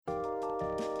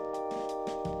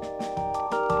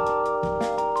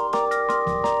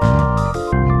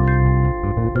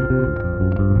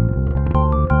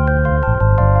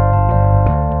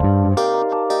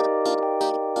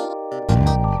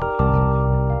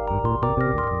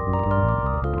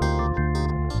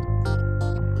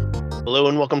Hello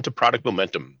and welcome to Product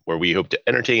Momentum, where we hope to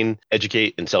entertain,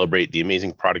 educate, and celebrate the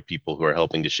amazing product people who are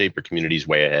helping to shape our community's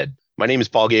way ahead. My name is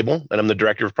Paul Gable, and I'm the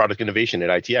Director of Product Innovation at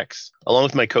ITX. Along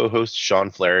with my co-host,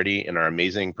 Sean Flaherty, and our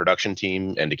amazing production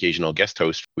team and occasional guest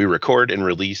host, we record and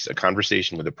release a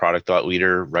conversation with a product thought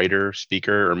leader, writer,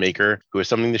 speaker, or maker who has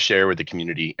something to share with the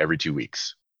community every 2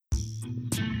 weeks.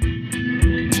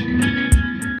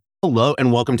 Hello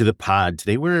and welcome to the pod.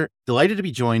 Today we're delighted to be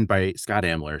joined by Scott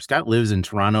Ambler. Scott lives in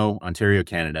Toronto, Ontario,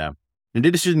 Canada. In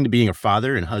addition to being a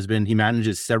father and husband, he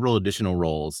manages several additional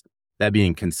roles, that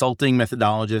being consulting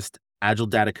methodologist, agile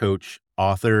data coach,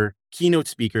 author, keynote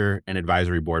speaker, and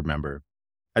advisory board member.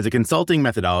 As a consulting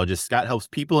methodologist, Scott helps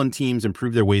people and teams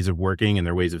improve their ways of working and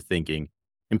their ways of thinking.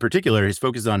 In particular, his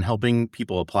focus is on helping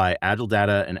people apply agile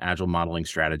data and agile modeling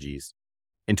strategies.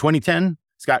 In 2010,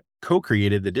 Scott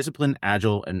co-created the discipline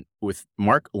Agile and with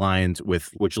Mark Lyons,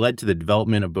 which led to the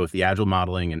development of both the Agile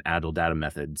modeling and Agile data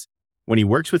methods. When he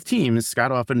works with teams,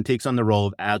 Scott often takes on the role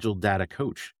of Agile data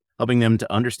coach, helping them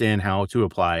to understand how to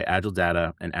apply Agile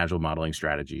data and Agile modeling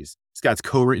strategies. Scott's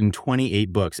co-written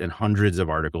 28 books and hundreds of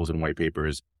articles and white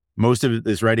papers. Most of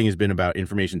this writing has been about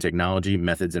information technology,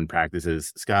 methods, and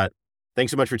practices. Scott,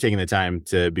 thanks so much for taking the time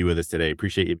to be with us today.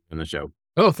 Appreciate you on the show.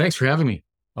 Oh, thanks for having me.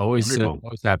 Always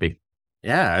happy.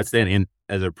 Yeah, outstanding. And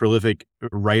as a prolific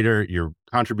writer, your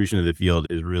contribution to the field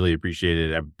is really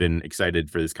appreciated. I've been excited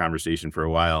for this conversation for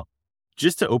a while.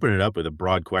 Just to open it up with a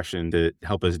broad question to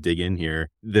help us dig in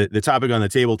here, the topic on the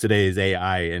table today is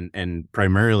AI and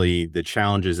primarily the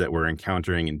challenges that we're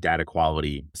encountering in data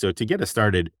quality. So to get us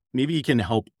started, maybe you can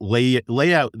help lay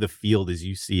out the field as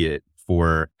you see it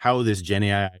for how this Gen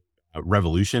AI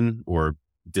revolution or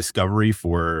discovery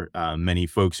for many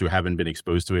folks who haven't been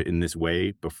exposed to it in this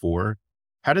way before.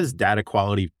 How does data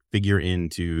quality figure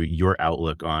into your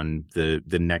outlook on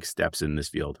the next steps in this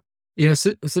field? Yes,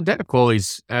 so data quality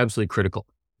is absolutely critical.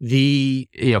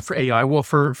 For AI, well,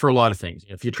 for a lot of things.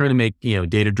 If you're trying to make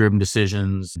data-driven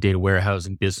decisions, data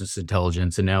warehousing, business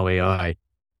intelligence, and now AI,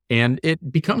 and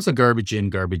it becomes a garbage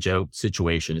in, garbage out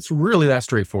situation. It's really that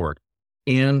straightforward.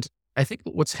 And I think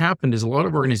what's happened is a lot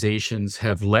of organizations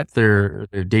have let their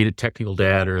data technical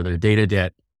debt or their data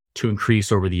debt to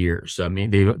increase over the years. I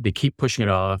mean, they keep pushing it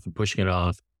off and pushing it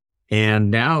off. And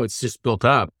now it's just built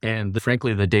up. And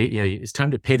frankly, the data, it's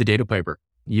time to pay the data piper.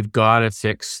 You've got to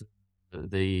fix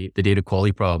the data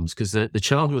quality problems because the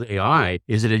challenge with AI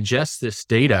is it ingests this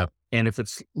data. And if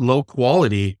it's low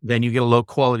quality, then you get a low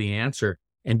quality answer.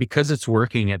 And because it's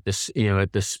working at this,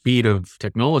 at the speed of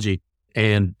technology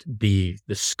and the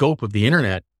scope of the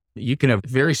internet, you can have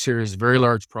very serious, very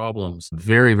large problems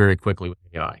very, very quickly with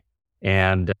AI.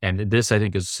 And this, I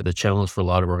think, is the challenge for a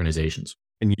lot of organizations.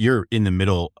 And you're in the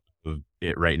middle of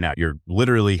it right now. You're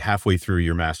literally halfway through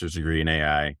your master's degree in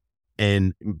AI.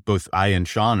 And both I and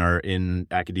Sean are in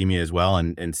academia as well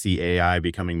and see AI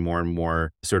becoming more and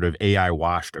more sort of AI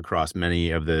washed across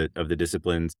many of the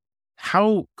disciplines.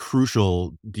 How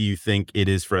crucial do you think it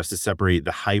is for us to separate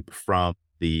the hype from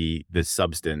the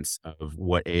substance of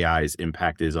what AI's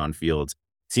impact is on fields?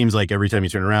 Seems like every time you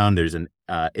turn around, there's an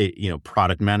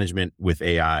product management with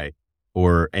AI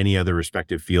or any other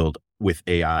respective field with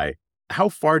AI. How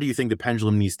far do you think the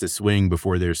pendulum needs to swing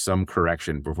before there's some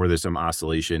correction, before there's some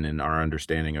oscillation in our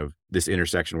understanding of this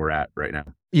intersection we're at right now?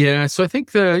 Yeah, so I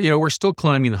think we're still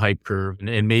climbing the hype curve,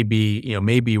 and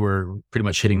maybe we're pretty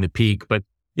much hitting the peak, but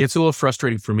it's a little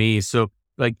frustrating for me. So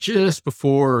like just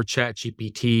before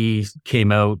ChatGPT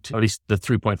came out, at least the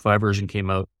 3.5 version came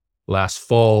out last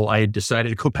fall, I had decided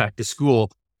to go back to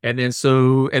school. And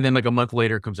then like a month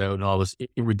later it comes out and all this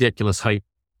ridiculous hype.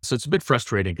 So it's a bit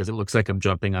frustrating because it looks like I'm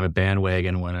jumping on a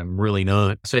bandwagon when I'm really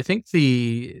not. So I think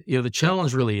the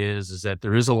challenge really is that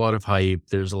there is a lot of hype.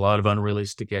 There's a lot of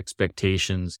unrealistic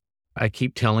expectations. I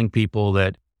keep telling people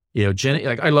that,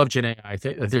 I love Gen AI. I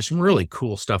think there's some really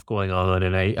cool stuff going on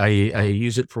and I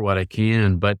use it for what I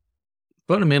can, but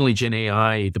fundamentally Gen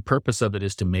AI, the purpose of it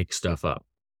is to make stuff up.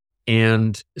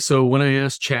 And so when I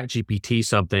ask ChatGPT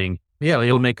something,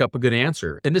 it'll make up a good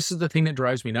answer. And this is the thing that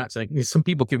drives me nuts. Like some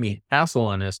people give me hassle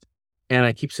on this and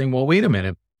I keep saying, well, wait a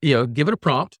minute, give it a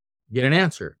prompt, get an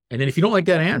answer. And then if you don't like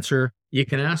that answer, you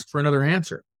can ask for another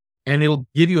answer and it'll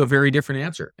give you a very different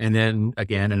answer. And then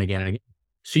again and again and again.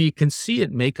 So you can see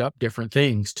it make up different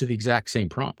things to the exact same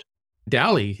prompt.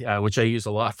 DALL-E, which I use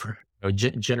a lot for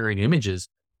generating images,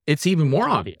 it's even more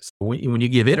obvious. When you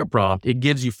give it a prompt, it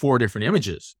gives you 4 different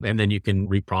images and then you can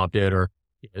reprompt it or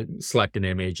select an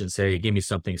image and say, give me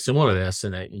something similar to this.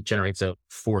 And it generates out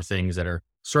 4 things that are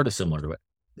sort of similar to it.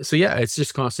 So yeah, it's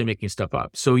just constantly making stuff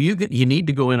up. So you need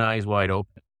to go in eyes wide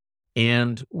open.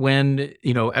 And when,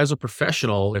 as a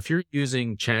professional, if you're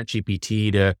using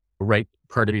ChatGPT to write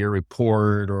part of your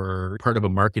report or part of a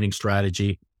marketing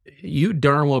strategy, you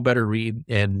darn well better read,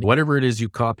 and whatever it is you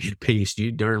copy and paste,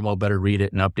 you darn well better read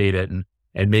it and update it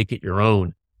and make it your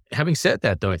own. Having said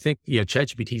that, though, I think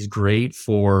ChatGPT is great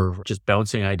for just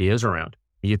bouncing ideas around.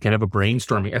 You can have a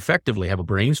brainstorming, effectively have a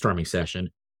brainstorming session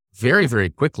very, very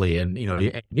quickly. And,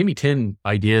 give me 10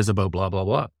 ideas about blah, blah,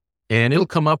 blah. And it'll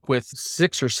come up with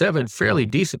 6 or 7 fairly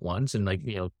decent ones and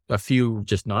a few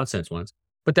just nonsense ones.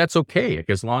 But that's okay. Like,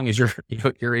 as long as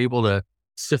you're able to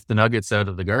sift the nuggets out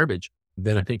of the garbage,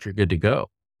 then I think you're good to go.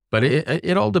 But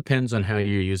it all depends on how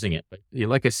you're using it. But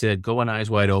like I said, go on eyes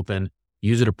wide open,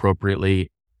 use it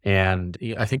appropriately. And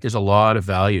I think there's a lot of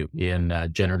value in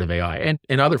generative AI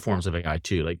and other forms of AI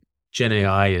too. Like Gen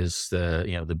AI is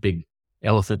the big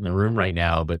elephant in the room right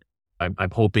now. But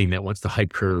I'm hoping that once the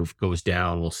hype curve goes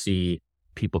down, we'll see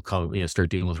people start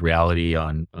dealing with reality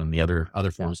on the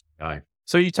other forms of AI.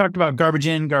 So you talked about garbage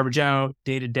in, garbage out,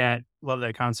 data debt. Love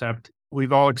that concept.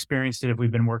 We've all experienced it if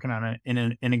we've been working on it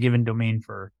in a given domain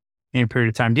for any period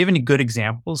of time. Do you have any good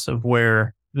examples of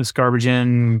where this garbage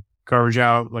in, garbage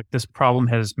out, like this problem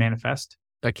has manifest?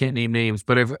 I can't name names,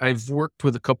 but I've worked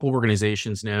with a couple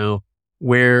organizations now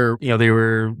where they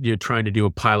were trying to do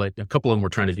a pilot. A couple of them were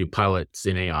trying to do pilots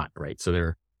in AI, right? So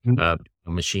they're a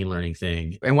machine learning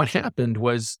thing. And what happened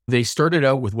was they started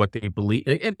out with what they believe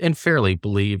and fairly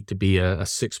believed to be a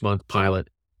 6-month pilot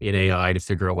in AI to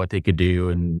figure out what they could do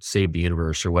and save the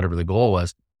universe or whatever the goal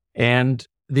was. And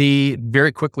they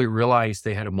very quickly realized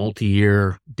they had a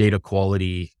multi-year data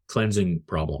quality cleansing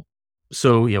problem.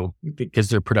 So, because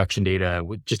their production data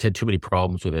just had too many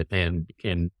problems with it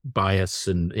and bias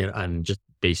and just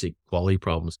basic quality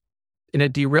problems. And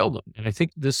it derailed them. And I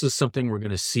think this is something we're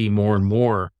going to see more and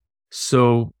more.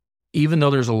 So even though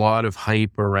there's a lot of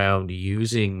hype around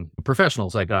using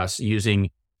professionals like us using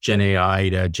Gen AI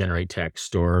to generate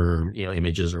text or,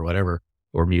 images or whatever,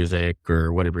 or music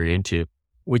or whatever you're into,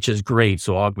 which is great.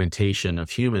 So augmentation of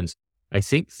humans. I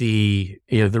think the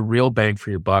real bang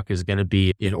for your buck is going to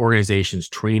be in organizations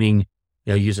training,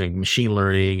 using machine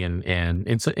learning and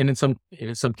in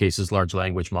some cases, large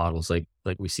language models like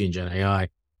we see in Gen AI,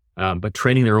 but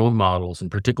training their own models and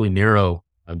particularly narrow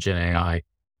Gen AI.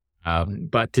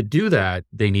 But to do that,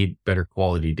 they need better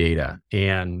quality data.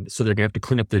 And so they're going to have to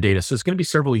clean up their data. So it's going to be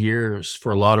several years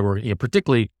for a lot of,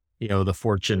 particularly, the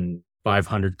Fortune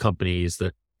 500 companies,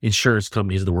 the insurance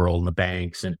companies of the world and the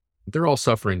banks, and they're all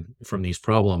suffering from these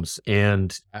problems.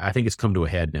 And I think it's come to a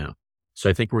head now. So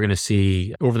I think we're going to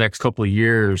see over the next couple of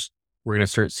years, we're going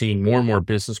to start seeing more and more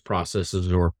business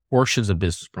processes or portions of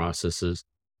business processes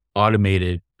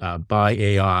automated by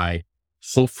AI.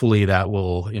 Hopefully that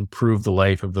will improve the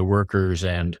life of the workers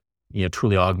and,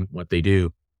 truly augment what they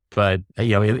do. But,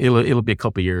 it'll be a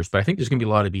couple of years, but I think there's going to be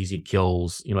a lot of easy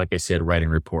kills, like I said, writing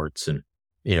reports and,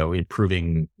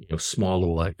 improving, small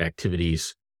little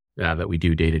activities that we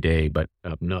do day to day, but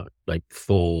not like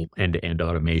full end-to-end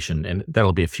automation. And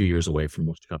that'll be a few years away from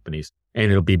most companies. And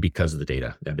it'll be because of the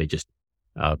data that they just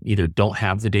either don't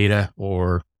have the data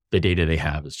or the data they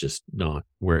have is just not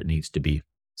where it needs to be.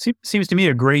 Seems to me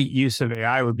a great use of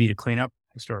AI would be to clean up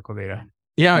historical data.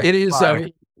 Yeah, it is.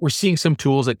 We're seeing some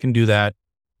tools that can do that,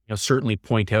 certainly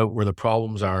point out where the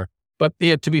problems are. But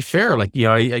to be fair,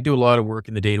 I do a lot of work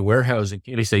in the data warehousing.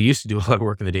 At least I used to do a lot of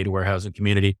work in the data warehousing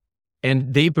community.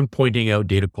 And they've been pointing out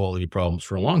data quality problems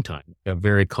for a long time. A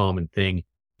very common thing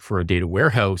for a data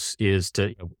warehouse is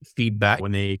to feed back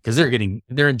because they're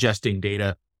ingesting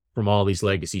data from all these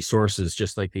legacy sources,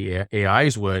 just like the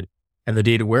AIs would. And the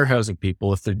data warehousing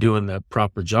people, if they're doing the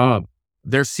proper job,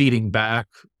 they're feeding back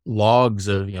logs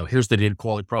of, here's the data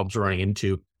quality problems we're running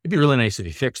into. It'd be really nice if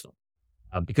you fix them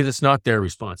because it's not their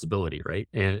responsibility, right?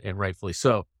 And rightfully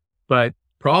so. But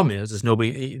problem is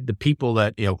nobody, the people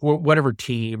that, whatever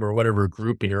team or whatever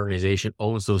group in your organization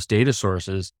owns those data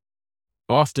sources,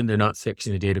 often they're not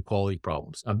fixing the data quality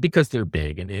problems because they're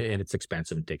big and it's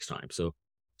expensive and takes time. So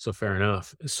fair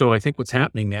enough. So I think what's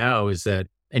happening now is that,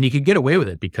 and you can get away with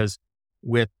it because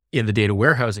in the data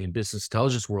warehousing and business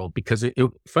intelligence world, because it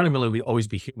fundamentally will always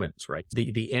be humans, right?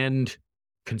 The end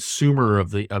consumer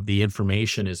of the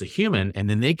information is a human, and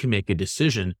then they can make a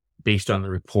decision based on the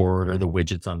report or the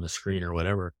widgets on the screen or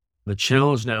whatever. The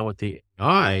challenge now with the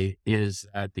AI is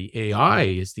that the AI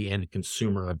is the end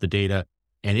consumer of the data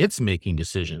and it's making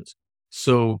decisions.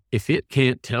 So if it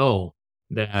can't tell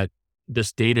that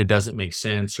this data doesn't make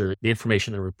sense or the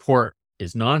information in the report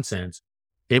is nonsense,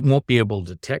 it won't be able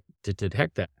to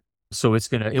detect that. So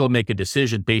it'll make a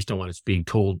decision based on what it's being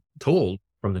told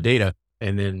from the data,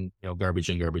 and then, garbage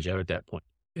in, garbage out at that point.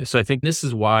 So I think this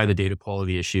is why the data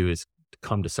quality issue has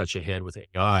come to such a head with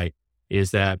AI,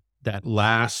 is that that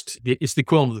it's the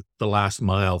equivalent of the last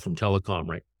mile from telecom,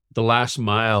 right? The last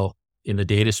mile in the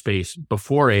data space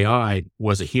before AI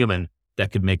was a human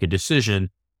that could make a decision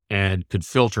and could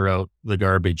filter out the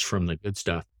garbage from the good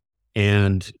stuff.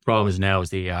 And the problem is now is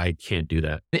the AI can't do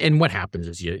that. And what happens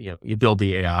is you build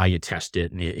the AI, you test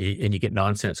it, and you get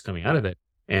nonsense coming out of it.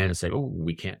 And it's like, oh,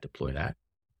 we can't deploy that.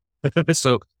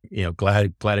 So,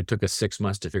 glad it took us 6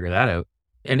 months to figure that out.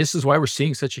 And this is why we're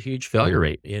seeing such a huge failure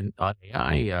rate on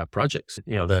AI projects.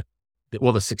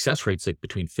 The success rate's like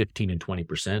between 15 and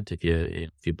 20%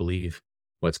 if you believe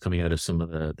what's coming out of some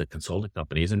of the consulting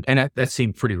companies. And that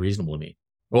seemed pretty reasonable to me.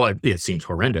 Well, it seems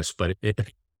horrendous, but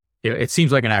it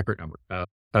seems like an accurate number,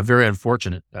 a very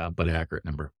unfortunate, but accurate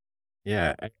number.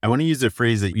 Yeah. I want to use a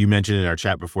phrase that you mentioned in our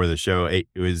chat before the show. It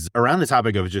was around the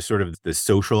topic of just sort of the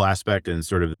social aspect and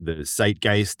sort of the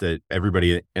zeitgeist that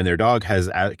everybody and their dog has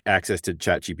access to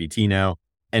ChatGPT now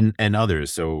and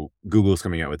others. So Google's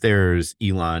coming out with theirs.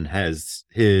 Elon has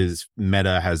his,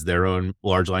 Meta has their own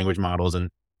large language models,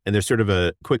 and there's sort of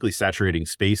a quickly saturating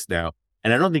space now.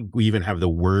 And I don't think we even have the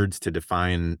words to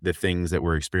define the things that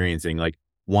we're experiencing. Like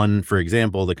one, for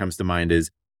example, that comes to mind is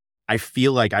I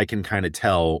feel like I can kind of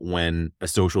tell when a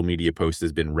social media post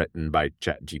has been written by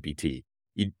ChatGPT.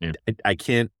 I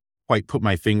can't quite put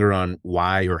my finger on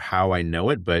why or how I know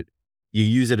it, but you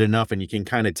use it enough and you can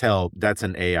kind of tell that's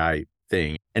an AI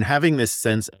thing. And having this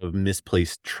sense of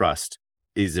misplaced trust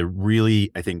is a really,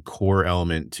 I think, core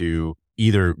element to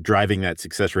either driving that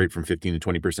success rate from 15 to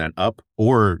 20% up,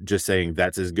 or just saying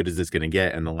that's as good as it's going to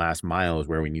get. And the last mile is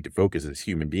where we need to focus as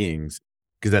human beings,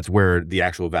 because that's where the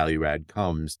actual value add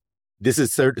comes. This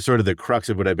is sort of the crux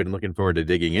of what I've been looking forward to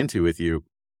digging into with you.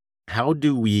 How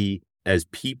do we as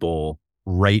people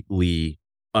rightly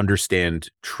understand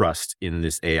trust in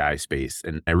this AI space?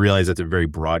 And I realize that's a very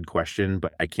broad question,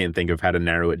 but I can't think of how to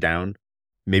narrow it down.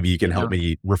 Maybe you can help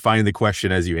me refine the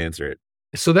question as you answer it.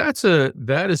 So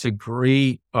that is a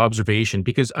great observation,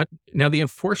 because now the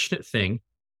unfortunate thing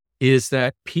is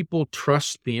that people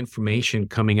trust the information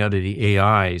coming out of the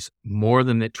AIs more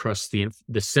than they trust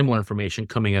the similar information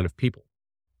coming out of people.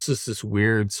 This is this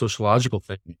weird sociological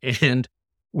thing, and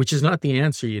which is not the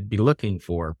answer you'd be looking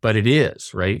for, but it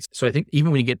is, right? So I think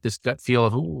even when you get this gut feel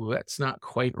of, oh, that's not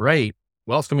quite right,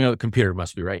 well, it's coming out of the computer, it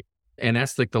must be right. And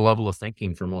that's like the level of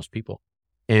thinking for most people.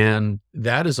 And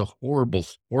that is a horrible,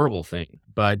 horrible thing,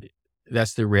 but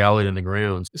that's the reality on the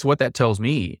ground. So what that tells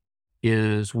me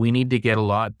is we need to get a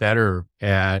lot better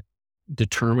at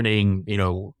determining,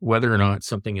 whether or not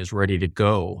something is ready to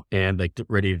go and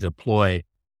ready to deploy.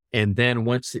 And then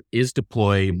once it is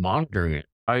deployed, monitoring it.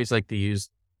 I always like to use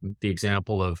the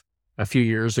example of a few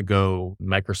years ago,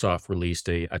 Microsoft released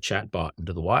a chatbot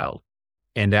into the wild.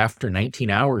 And after 19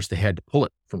 hours, they had to pull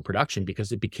it from production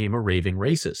because it became a raving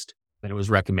racist. And it was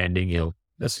recommending,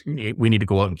 we need to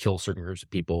go out and kill certain groups of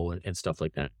people and stuff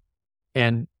like that.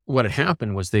 And what had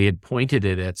happened was they had pointed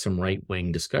it at some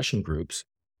right-wing discussion groups,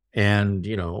 and,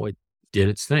 it did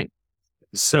its thing.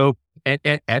 So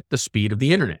at the speed of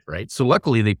the internet, right? So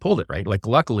luckily they pulled it, right? Like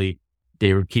luckily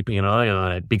they were keeping an eye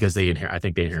on it because I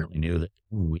think they inherently knew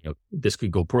that this could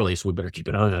go poorly, so we better keep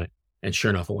an eye on it. And sure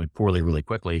enough, it went poorly really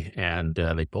quickly, and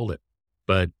they pulled it.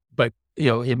 But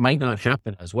it might not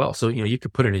happen as well. So you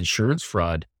could put an insurance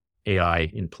fraud AI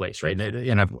in place, right?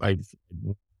 And I've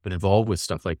been involved with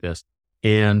stuff like this,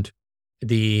 and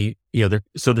there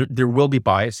will be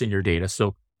bias in your data.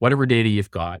 So whatever data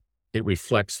you've got, it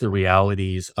reflects the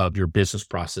realities of your business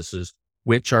processes,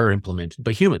 which are implemented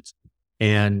by humans.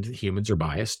 And humans are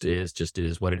biased. It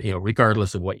is what it,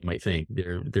 regardless of what you might think,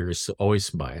 there is always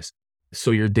some bias.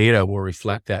 So your data will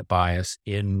reflect that bias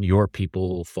in your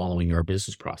people following your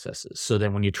business processes. So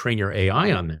then when you train your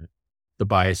AI on that, the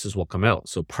biases will come out.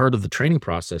 So part of the training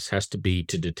process has to be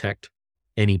to detect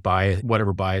any bias,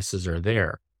 whatever biases are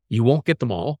there. You won't get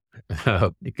them all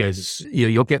because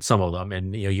you'll get some of them,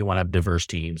 and you want to have diverse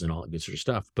teams and all that good sort of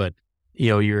stuff. But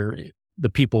the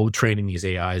people training these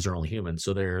AIs are only humans,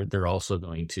 so they're also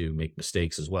going to make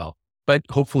mistakes as well. But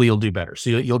hopefully you'll do better. So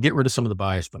you'll get rid of some of the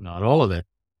bias, but not all of it.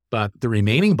 But the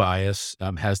remaining bias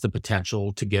has the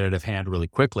potential to get out of hand really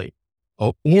quickly,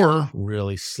 or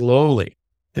really slowly,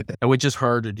 which is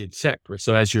hard to detect. Right?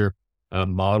 So as your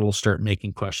models start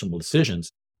making questionable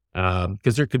decisions,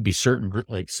 because there could be certain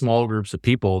small groups of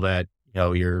people that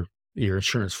your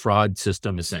insurance fraud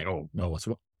system is saying, oh no,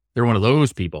 they're one of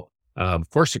those people. Of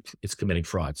course, it's committing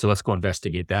fraud. So let's go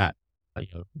investigate that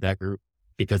that group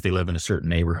because they live in a certain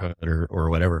neighborhood or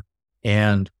whatever.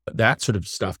 And that sort of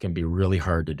stuff can be really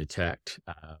hard to detect.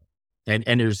 And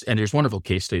there's wonderful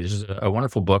case studies. There's a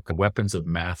wonderful book, Weapons of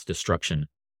Math Destruction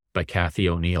by Kathy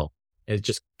O'Neill. It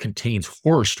just contains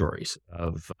horror stories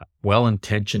of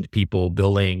well-intentioned people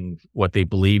building what they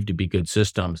believe to be good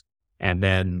systems, and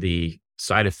then the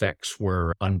side effects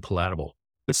were unpalatable.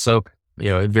 So,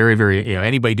 very, very,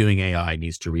 anybody doing AI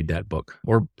needs to read that book,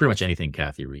 or pretty much anything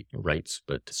Kathy writes,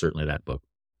 but certainly that book.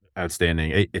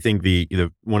 Outstanding. I think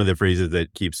one of the phrases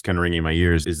that keeps kind of ringing in my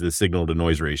ears is the signal to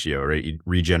noise ratio, right? You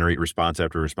regenerate response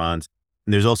after response.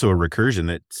 And there's also a recursion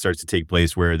that starts to take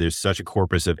place where there's such a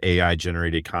corpus of AI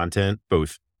generated content,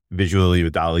 both visually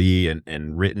with DALL-E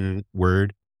and written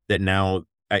word, that now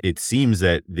it seems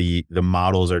that the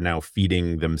models are now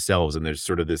feeding themselves. And there's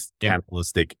sort of this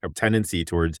cannibalistic tendency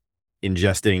towards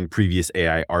ingesting previous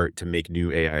AI art to make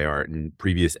new AI art, and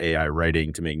previous AI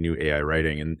writing to make new AI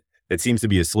writing. And that seems to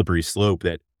be a slippery slope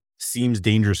that seems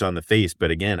dangerous on the face.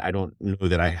 But again, I don't know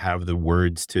that I have the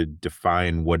words to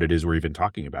define what it is we're even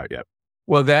talking about yet.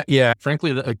 Well,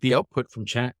 frankly, the output from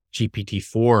Chat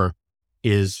GPT-4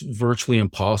 is virtually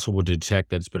impossible to detect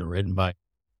that it's been written by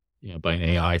an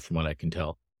AI, from what I can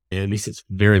tell. At least it's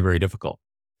very, very difficult.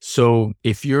 So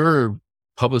if you're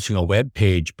publishing a web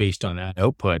page based on that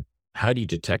output, how do you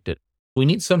detect it? We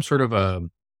need some sort of I've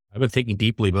been thinking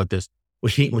deeply about this.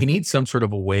 We need some sort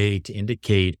of a way to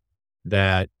indicate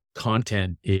that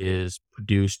content is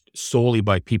produced solely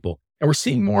by people. And we're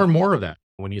seeing more and more of that.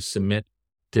 When you submit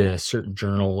to certain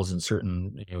journals and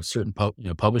certain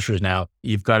publishers now,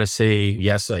 you've got to say,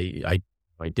 yes, I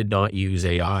did not use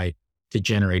AI to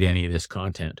generate any of this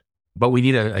content. But we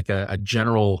need a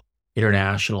general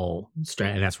international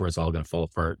strand, and that's where it's all going to fall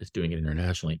apart, is doing it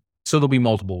internationally. So there'll be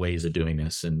multiple ways of doing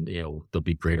this, and there'll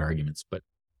be great arguments. But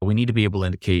we need to be able to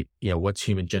indicate, what's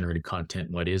human generated content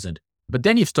and what isn't. But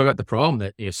then you've still got the problem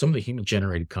that some of the human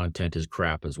generated content is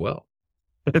crap as well.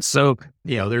 So,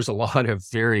 there's a lot of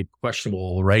very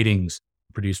questionable writings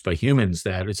produced by humans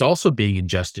that it's also being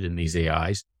ingested in these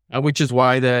AIs, which is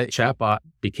why the chatbot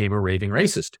became a raving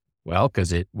racist. Well,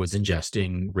 because it was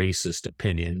ingesting racist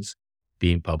opinions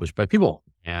being published by people,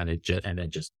 and it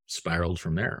just spiraled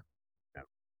from there.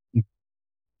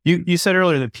 You said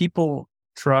earlier that people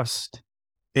trust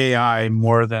AI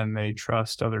more than they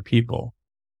trust other people.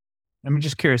 I'm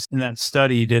just curious, in that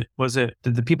study, did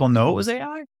the people know it was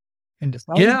AI?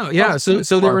 Yeah. So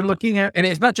they were looking at, and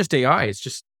it's not just AI, it's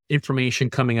just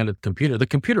information coming out of the computer. The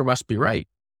computer must be right.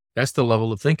 That's the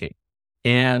level of thinking.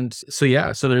 And so,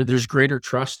 there's greater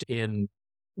trust in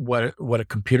what a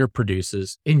computer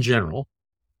produces in general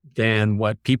than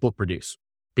what people produce,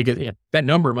 because that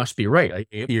number must be right. Like,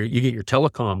 you get your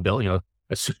telecom bill,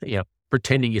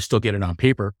 pretending you still get it on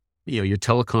paper, your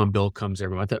telecom bill comes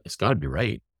every month. It's got to be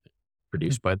right,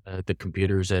 produced by the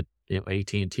computers at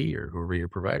AT&T or whoever your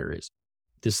provider is.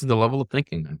 This is the level of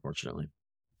thinking, unfortunately.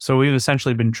 So we've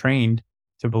essentially been trained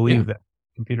to believe that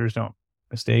computers don't make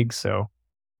mistakes. So,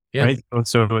 right.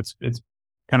 So it's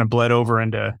kind of bled over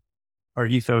into our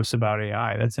ethos about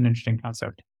AI. That's an interesting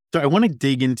concept. So I want to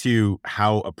dig into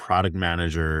how a product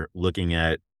manager looking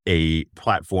at a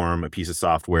platform, a piece of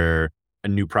software, a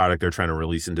new product they're trying to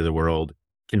release into the world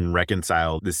can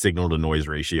reconcile the signal to noise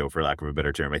ratio, for lack of a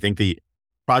better term. I think the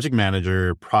project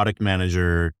manager, product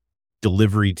manager,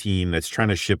 delivery team that's trying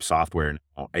to ship software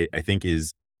now, I think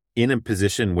is in a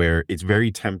position where it's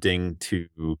very tempting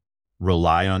to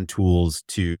rely on tools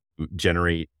to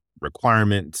generate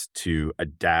requirements, to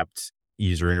adapt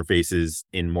user interfaces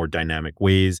in more dynamic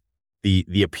ways.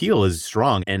 The appeal is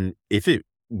strong. And if it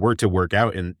were to work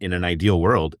out in an ideal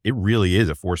world, it really is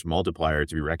a force multiplier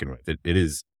to be reckoned with. It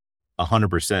is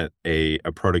 100% a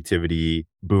productivity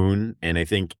boon. And I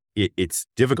think it's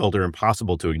difficult or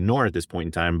impossible to ignore at this point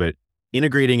in time, but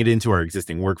integrating it into our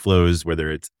existing workflows, whether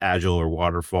it's Agile or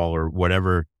Waterfall or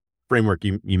whatever framework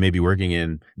you may be working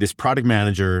in, this product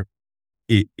manager,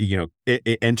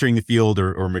 entering the field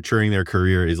or maturing their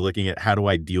career is looking at, how do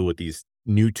I deal with these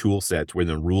new tool sets where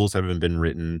the rules haven't been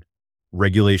written,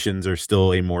 regulations are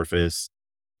still amorphous,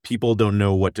 people don't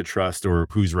know what to trust or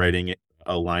who's writing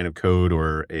a line of code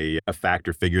or a fact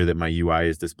or figure that my UI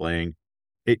is displaying.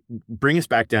 It brings us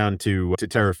back down to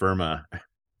terra firma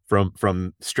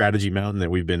from strategy mountain that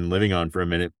we've been living on for a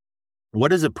minute. What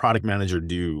does a product manager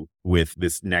do with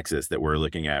this nexus that we're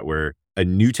looking at, where a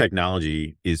new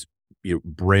technology is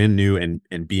brand new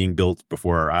and being built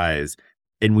before our eyes,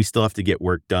 and we still have to get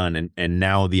work done, and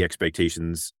now the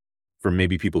expectations from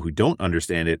maybe people who don't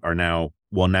understand it are now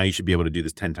you should be able to do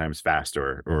this 10 times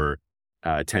faster or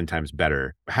 10 times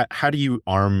better. How do you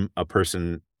arm a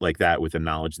person like that with the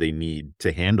knowledge they need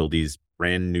to handle these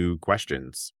brand new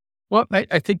questions? Well,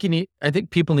 I think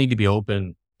people need to be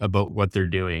open about what they're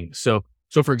doing. So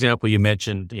for example, you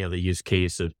mentioned, the use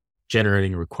case of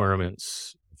generating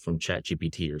requirements from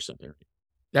ChatGPT or something.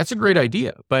 That's a great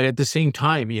idea. But at the same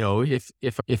time,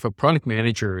 if a product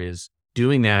manager is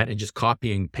doing that and just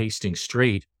copying, pasting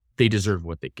straight, they deserve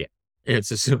what they get.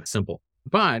 It's as simple.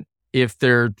 But if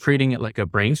they're treating it like a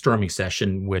brainstorming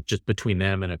session with just between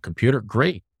them and a computer,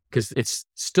 great, because it's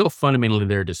still fundamentally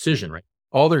their decision, right?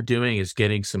 All they're doing is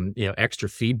getting some, extra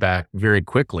feedback very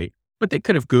quickly. But they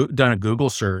could have done a Google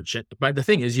search. But the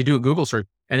thing is, you do a Google search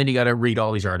and then you got to read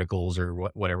all these articles or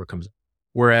whatever comes.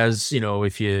 Whereas,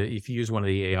 if you use one of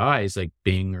the AIs like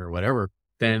Bing or whatever,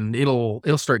 then it'll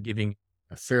start giving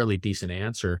a fairly decent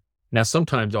answer. Now,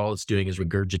 sometimes all it's doing is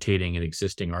regurgitating an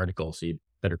existing article, so you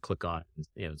better click on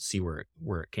it and see where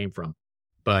it came from.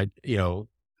 But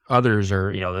others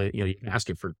are you can ask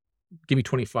it for, give me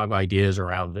 25 ideas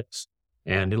around this,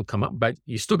 and it'll come up. But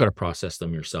you still got to process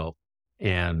them yourself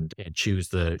and choose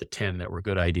the 10 that were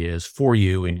good ideas for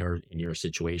you in your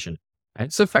situation.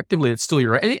 And so effectively, it's still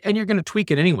your, and you're going to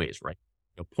tweak it anyways, right?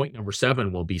 Point number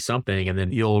 7 will be something, and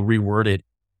then you'll reword it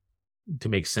to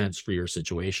make sense for your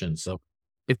situation. So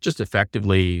it's just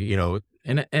effectively,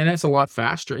 and that's a lot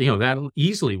faster. That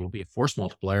easily will be a force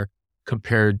multiplier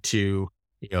compared to,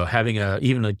 having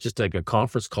just like a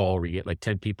conference call where you get like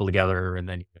 10 people together, and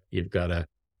then you've got to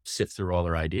sift through all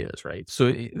their ideas, right?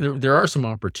 So there are some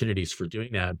opportunities for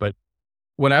doing that, but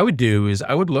what I would do is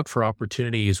I would look for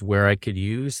opportunities where I could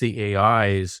use the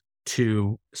AIs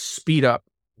to speed up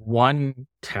one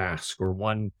task or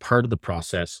one part of the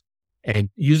process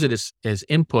and use it as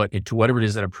input into whatever it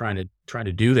is that I'm trying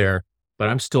to do there. But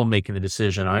I'm still making the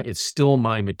decision. It's still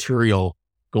my material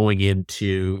going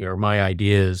into, or my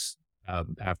ideas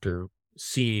after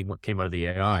seeing what came out of the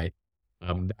AI.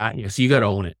 So you got to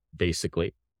own it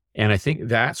basically. And I think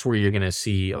that's where you're going to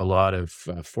see a lot of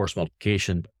force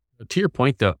multiplication. To your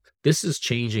point, though, this is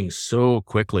changing so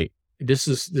quickly. This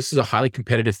is a highly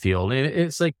competitive field, and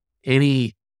it's like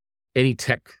any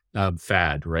tech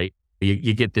fad, right?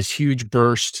 You get this huge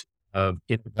burst of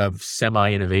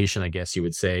semi innovation, I guess you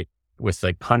would say, with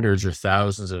like hundreds or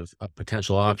thousands of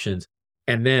potential options,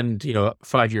 and then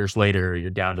 5 years later,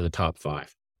 you're down to the top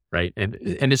 5, right? And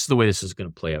this is the way this is going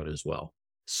to play out as well.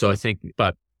 So I think,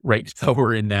 but right now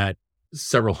we're in that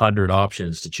several hundred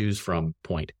options to choose from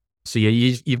point. So yeah,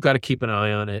 you've got to keep an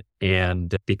eye on it,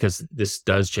 and because this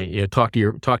does change, talk to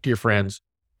your friends,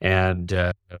 and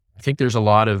I think there's a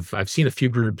lot of, I've seen a few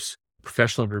groups,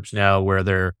 professional groups now, where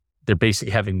they're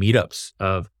basically having meetups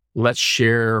of, let's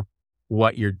share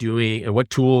what you're doing and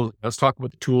what tool. Let's talk about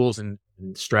the tools and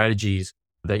strategies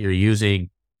that you're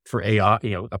using for AI,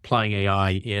 applying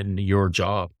AI in your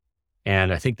job,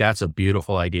 and I think that's a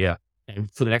beautiful idea.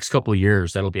 And for the next couple of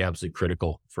years, that'll be absolutely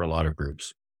critical for a lot of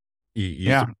groups.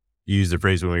 You used the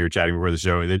phrase when we were chatting before the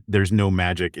show that there's no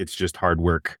magic. It's just hard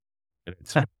work.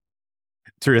 It's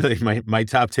really my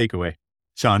top takeaway.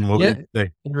 Sean, what would you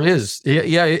say? There is.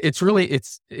 Yeah. It's really,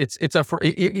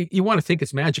 you want to think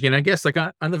it's magic. And I guess like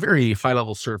on the very high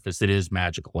level surface, it is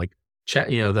magical. Like chat,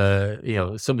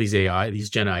 some of these these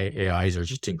Gen AIs are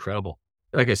just incredible.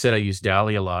 Like I said, I use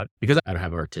DALL-E a lot because I don't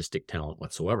have artistic talent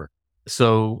whatsoever.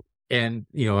 So, and,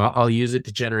 I'll use it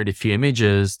to generate a few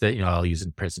images that, I'll use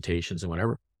in presentations and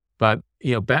whatever. But,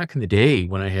 back in the day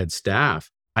when I had staff,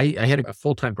 I had a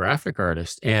full-time graphic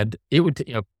artist, and it would,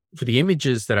 for the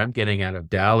images that I'm getting out of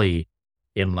DALL-E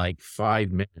in like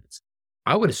 5 minutes,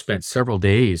 I would have spent several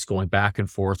days going back and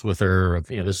forth with her of,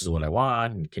 this is what I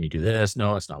want. And can you do this?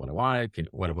 No, it's not what I want.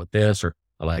 What about this? Or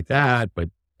I like that, but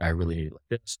I really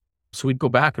like this. So we'd go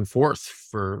back and forth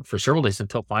for several days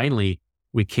until finally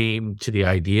we came to the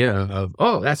idea of,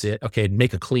 oh, that's it. Okay,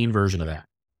 make a clean version of that.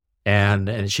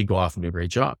 And she'd go off and do a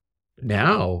great job.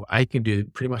 Now I can do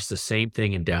pretty much the same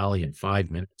thing in DALL-E in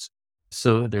 5 minutes.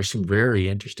 So there's some very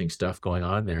interesting stuff going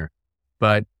on there,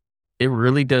 but it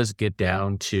really does get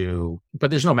down to,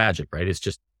 but there's no magic, right? It's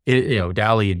just,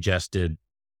 DALL-E ingested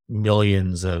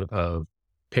millions of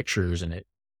pictures in it,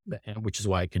 which is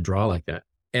why it can draw like that.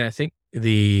 And I think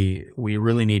we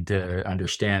really need to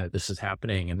understand that this is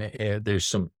happening, and there's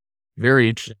some very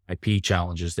interesting IP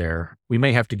challenges there. We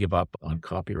may have to give up on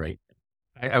copyright.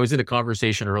 I was in a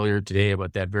conversation earlier today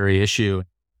about that very issue,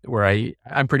 where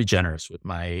I'm pretty generous with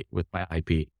my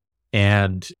IP,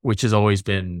 and which has always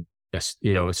been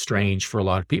strange for a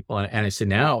lot of people. And I said,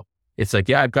 now it's like,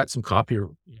 yeah, I've got some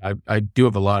I do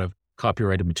have a lot of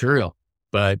copyrighted material,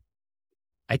 but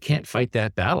I can't fight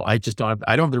that battle. I just don't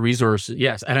have the resources.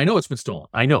 Yes. And I know it's been stolen.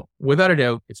 I know without a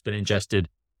doubt it's been ingested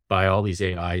by all these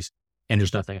AIs, and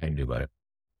there's nothing I can do about it.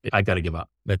 I got to give up,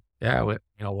 but yeah,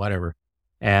 whatever,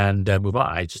 and move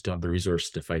on. I just don't have the resources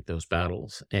to fight those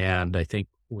battles. And I think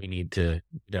we need to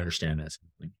understand that.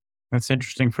 That's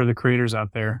interesting for the creators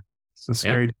out there. It's a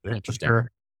scary, interesting.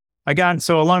 sure.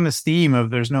 So along this theme of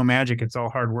there's no magic, it's all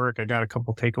hard work. I got a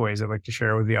couple takeaways I'd like to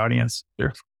share with the audience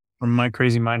Sure. from my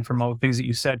crazy mind from all the things that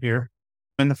you said here.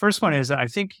 And the first one is I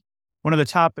think one of the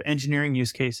top engineering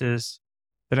use cases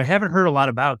that I haven't heard a lot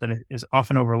about that is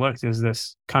often overlooked is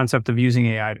this concept of using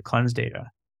AI to cleanse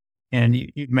data. And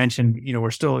you mentioned,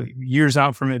 we're still years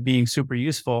out from it being super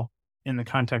useful in the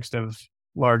context of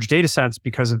large data sets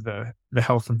because of the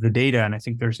health of the data. And I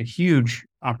think there's a huge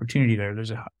opportunity there.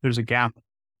 There's a gap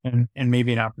and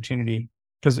maybe an opportunity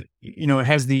because, it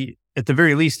has at the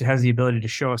very least, it has the ability to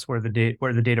show us where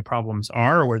the data problems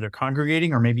are or where they're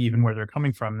congregating or maybe even where they're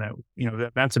coming from.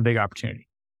 That's a big opportunity.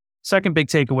 Second big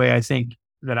takeaway, I think,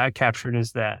 that I captured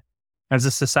is that as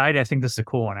a society, I think this is a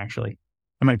cool one, actually.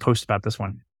 I might post about this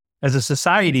one. As a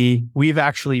society, we've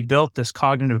actually built this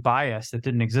cognitive bias that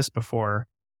didn't exist before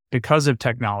because of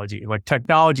technology. Like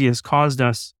technology has caused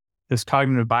us this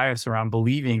cognitive bias around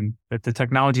believing that the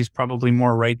technology is probably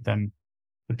more right than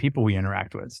the people we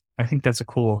interact with. I think that's a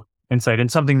cool insight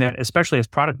and something that, especially as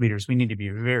product leaders, we need to be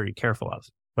very careful of.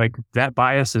 Like that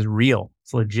bias is real.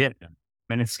 It's legit.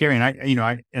 And it's scary.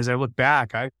 And as I look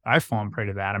back, I've fallen prey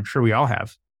to that. I'm sure we all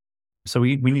have. So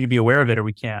we need to be aware of it or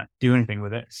we can't do anything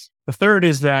with it. The third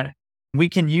is that we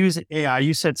can use AI.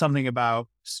 You said something about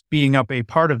speeding up a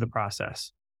part of the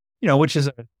process, which is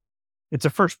it's a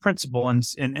first principle in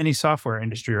any software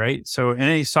industry, right? So in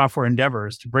any software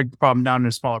endeavors to break the problem down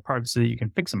into smaller parts so that you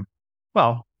can fix them.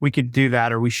 Well, we could do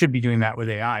that, or we should be doing that with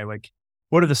AI. Like,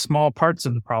 what are the small parts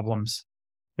of the problems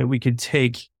that we could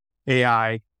take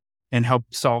AI and help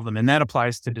solve them? And that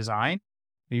applies to design.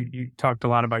 You talked a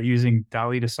lot about using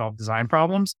DALL-E to solve design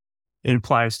problems. It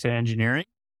applies to engineering.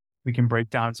 We can break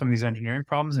down some of these engineering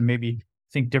problems and maybe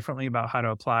think differently about how to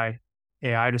apply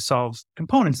AI to solve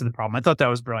components of the problem. I thought that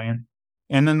was brilliant.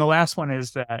 And then the last one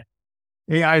is that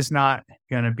AI is not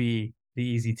going to be the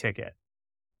easy ticket,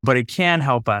 but it can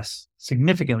help us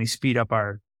significantly speed up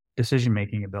our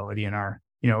decision-making ability and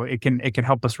it can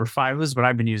help us refine. This is what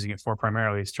I've been using it for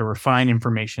primarily, is to refine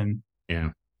information.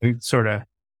 Yeah. Sort of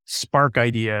spark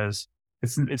ideas.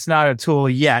 It's not a tool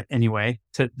yet anyway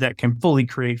that can fully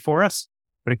create for us,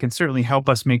 but it can certainly help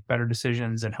us make better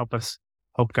decisions and help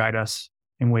guide us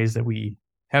in ways that we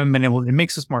haven't been able. It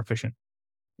makes us more efficient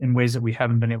in ways that we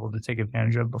haven't been able to take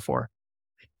advantage of before.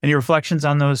 Any reflections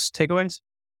on those takeaways?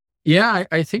 Yeah,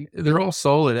 I think they're all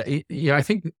solid. I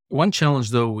think one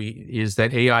challenge though is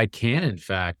that AI can in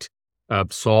fact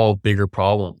solve bigger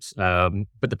problems,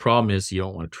 but the problem is you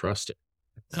don't want to trust it.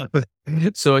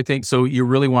 So I think you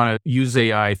really want to use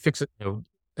AI, fix it,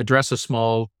 address a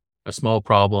small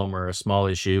problem or a small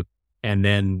issue, and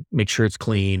then make sure it's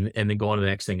clean, and then go on to the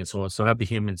next thing and so on. So have the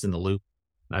humans in the loop.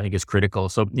 I think is critical.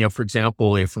 So for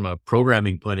example, if from a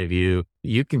programming point of view,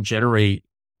 you can generate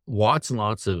lots and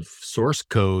lots of source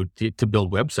code to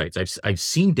build websites. I've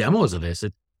seen demos of this.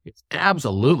 It's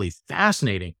absolutely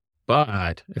fascinating,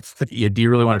 but do you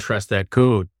really want to trust that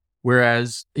code?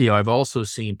 Whereas, I've also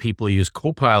seen people use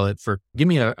Copilot for give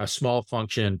me a small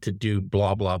function to do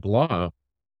blah, blah, blah.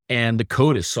 And the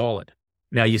code is solid.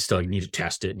 Now you still need to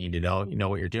test it and you need to know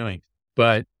what you're doing.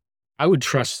 But I would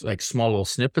trust like small little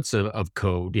snippets of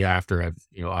code after I've,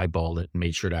 eyeballed it and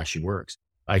made sure it actually works.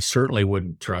 I certainly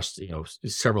wouldn't trust,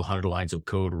 several hundred lines of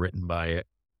code written by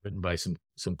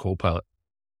some Copilot.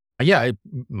 Yeah, it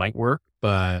might work,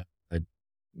 but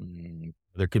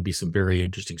there could be some very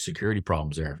interesting security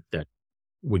problems there that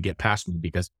would get past me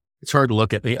because it's hard to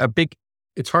look at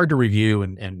it's hard to review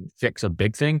and fix a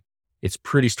big thing. It's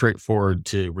pretty straightforward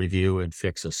to review and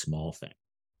fix a small thing.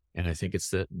 And I think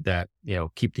it's that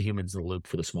keep the humans in the loop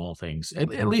for the small things,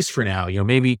 at least for now.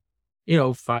 Maybe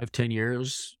 5-10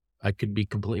 years, I could be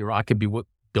completely wrong. I could be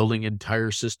building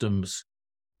entire systems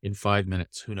in 5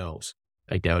 minutes. Who knows?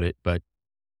 I doubt it, but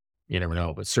you never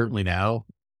know. But certainly now,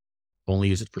 only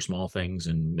use it for small things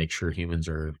and make sure humans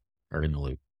are in the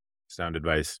loop. Sound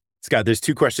advice. Scott, there's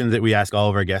two questions that we ask all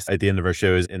of our guests at the end of our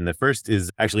shows. And the first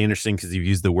is actually interesting because you've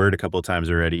used the word a couple of times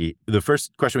already. The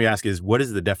first question we ask is, what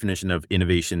is the definition of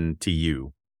innovation to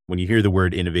you? When you hear the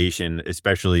word innovation,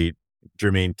 especially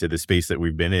germane to the space that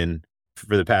we've been in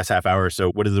for the past half hour or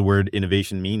so, what does the word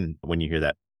innovation mean when you hear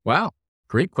that? Wow.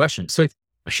 Great question. So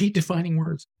I hate defining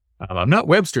words. I'm not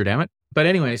Webster, damn it. But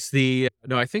anyways,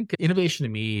 I think innovation to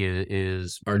me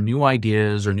are new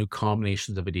ideas or new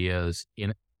combinations of ideas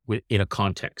in a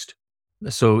context.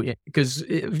 So, because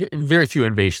very few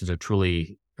innovations are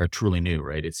truly new,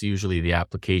 right? It's usually the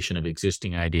application of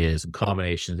existing ideas and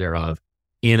combinations thereof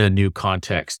in a new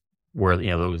context where,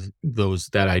 those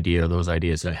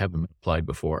ideas that haven't been applied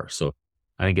before. So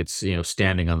I think it's,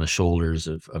 standing on the shoulders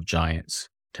of giants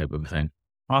type of thing.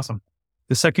 Awesome.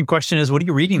 The second question is, what are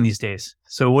you reading these days?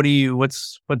 So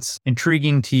what's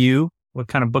intriguing to you? What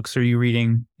kind of books are you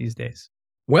reading these days?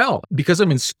 Well, because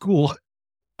I'm in school,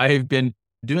 I've been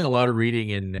doing a lot of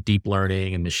reading in deep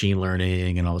learning and machine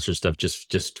learning and all this sort of stuff,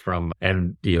 just from,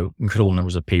 and, incredible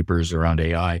numbers of papers around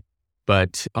AI.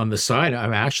 But on the side,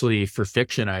 I'm actually, for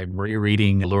fiction, I'm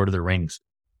rereading Lord of the Rings.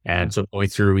 And so I'm going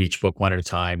through each book one at a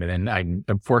time. And then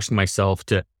I'm forcing myself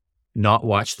to not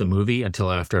watch the movie until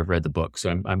after I've read the book.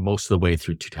 So I'm most of the way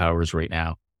through Two Towers right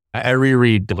now. I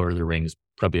reread The Lord of the Rings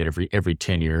probably every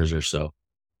 10 years or so.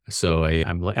 So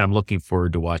I'm looking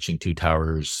forward to watching Two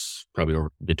Towers probably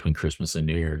between Christmas and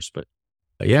New Year's. But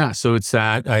yeah, so it's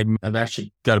that I've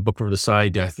actually got a book over the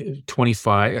side,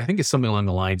 25, I think it's something along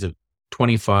the lines of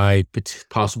 25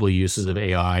 possible uses of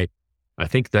AI. I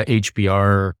think the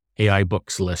HBR AI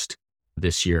books list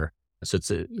this year. So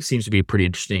it seems to be a pretty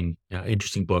interesting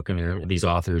book. I mean, these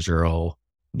authors are all,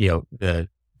 the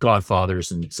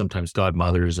godfathers and sometimes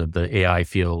godmothers of the AI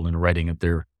field and writing of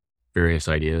their various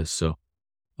ideas. So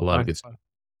a lot of good stuff.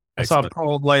 I saw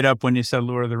Paul light up when you said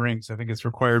Lord of the Rings. I think it's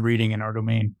required reading in our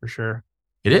domain for sure.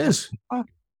 It is.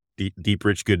 Deep,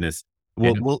 rich goodness.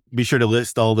 We'll be sure to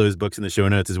list all those books in the show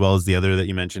notes, as well as the other that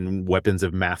you mentioned, Weapons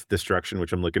of Math Destruction,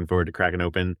 which I'm looking forward to cracking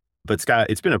open. But Scott,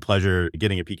 it's been a pleasure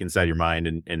getting a peek inside your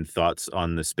mind and thoughts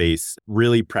on the space.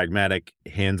 Really pragmatic,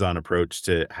 hands-on approach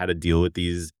to how to deal with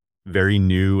these very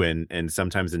new and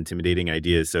sometimes intimidating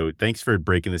ideas. So thanks for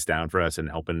breaking this down for us and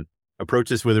helping approach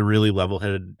this with a really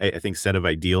level-headed, I think, set of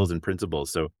ideals and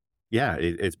principles. So yeah,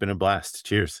 it's been a blast.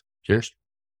 Cheers. Cheers.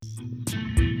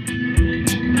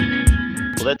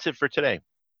 Well, that's it for today.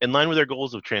 In line with our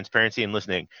goals of transparency and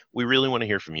listening, we really want to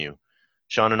hear from you.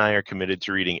 Sean and I are committed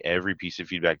to reading every piece of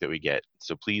feedback that we get,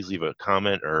 so please leave a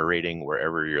comment or a rating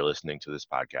wherever you're listening to this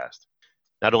podcast.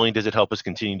 Not only does it help us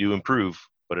continue to improve,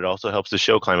 but it also helps the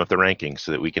show climb up the rankings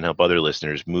so that we can help other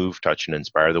listeners move, touch, and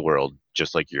inspire the world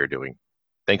just like you're doing.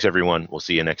 Thanks, everyone. We'll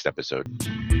see you next episode.